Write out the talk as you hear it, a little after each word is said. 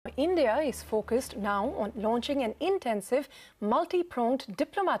India is focused now on launching an intensive, multi-pronged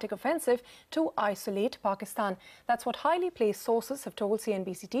diplomatic offensive to isolate Pakistan. That's what highly placed sources have told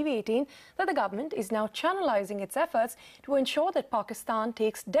CNBC TV18, that the government is now channelizing its efforts to ensure that Pakistan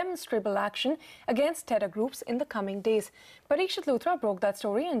takes demonstrable action against terror groups in the coming days. Parikshit Luthra broke that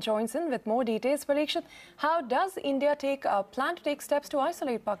story and joins in with more details. Parikshit, how does India plan to take steps to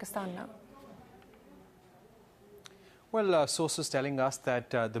isolate Pakistan now? Well, sources telling us that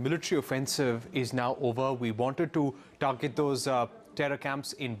the military offensive is now over. We wanted to target those terror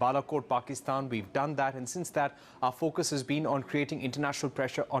camps in Balakot, Pakistan. We've done that, and since that, our focus has been on creating international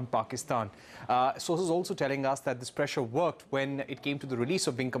pressure on Pakistan. Sources also telling us that this pressure worked when it came to the release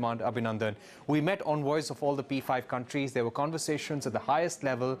of Wing Commander Abhinandan. We met envoys of all the P5 countries. There were conversations at the highest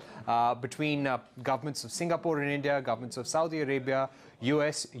level between governments of Singapore and India, governments of Saudi Arabia,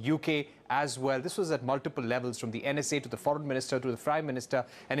 US, UK as well. This was at multiple levels, from the NSA to the foreign minister to the prime minister.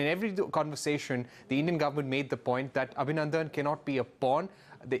 And in every conversation, the Indian government made the point that Abhinandan cannot be a pawn.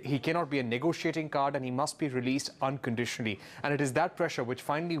 He cannot be a negotiating card, and he must be released unconditionally. And it is that pressure which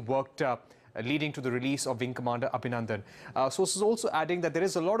finally worked leading to the release of Wing Commander Abhinandan. Sources also adding that there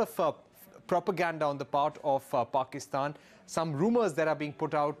is a lot of propaganda on the part of Pakistan, some rumors that are being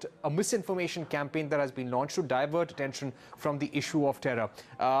put out, a misinformation campaign that has been launched to divert attention from the issue of terror.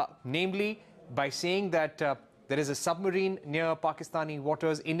 Namely, by saying that there is a submarine near Pakistani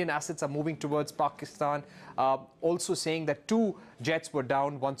waters, Indian assets are moving towards Pakistan. Also saying that 2 jets were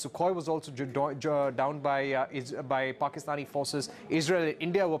down. One Sukhoi was also down by Pakistani forces. Israel and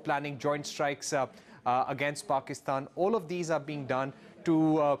India were planning joint strikes against Pakistan. All of these are being done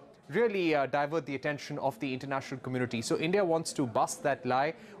to really divert the attention of the international community. So India wants to bust that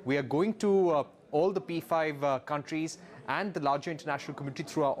lie. We are going to all the P5 countries and the larger international community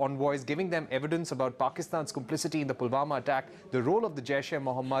through our envoys, giving them evidence about Pakistan's complicity in the Pulwama attack, the role of the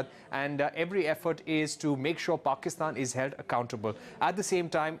Jaish-e-Mohammed, and every effort is to make sure Pakistan is held accountable. At the same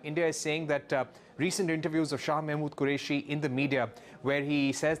time, India is saying that recent interviews of Shah Mahmood Qureshi in the media, where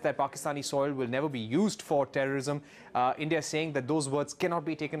he says that Pakistani soil will never be used for terrorism, India is saying that those words cannot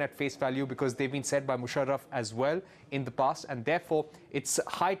be taken at face value because they've been said by Musharraf as well in the past, and therefore it's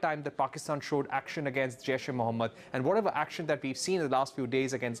high time that Pakistan showed action against Jaish-e-Mohammed. And whatever action that we've seen in the last few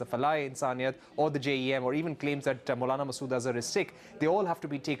days against the Falah-e-Insaniyat or the JEM, or even claims that Maulana Masood Azhar is sick, they all have to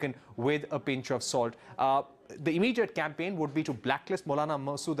be taken with a pinch of salt. The immediate campaign would be to blacklist Maulana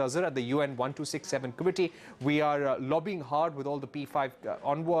Masood Azhar at the UN 1267 committee. We are lobbying hard with all the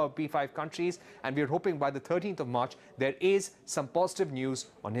P5 countries, and we are hoping by the 13th of March there is some positive news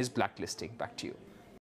on his blacklisting. Back to you.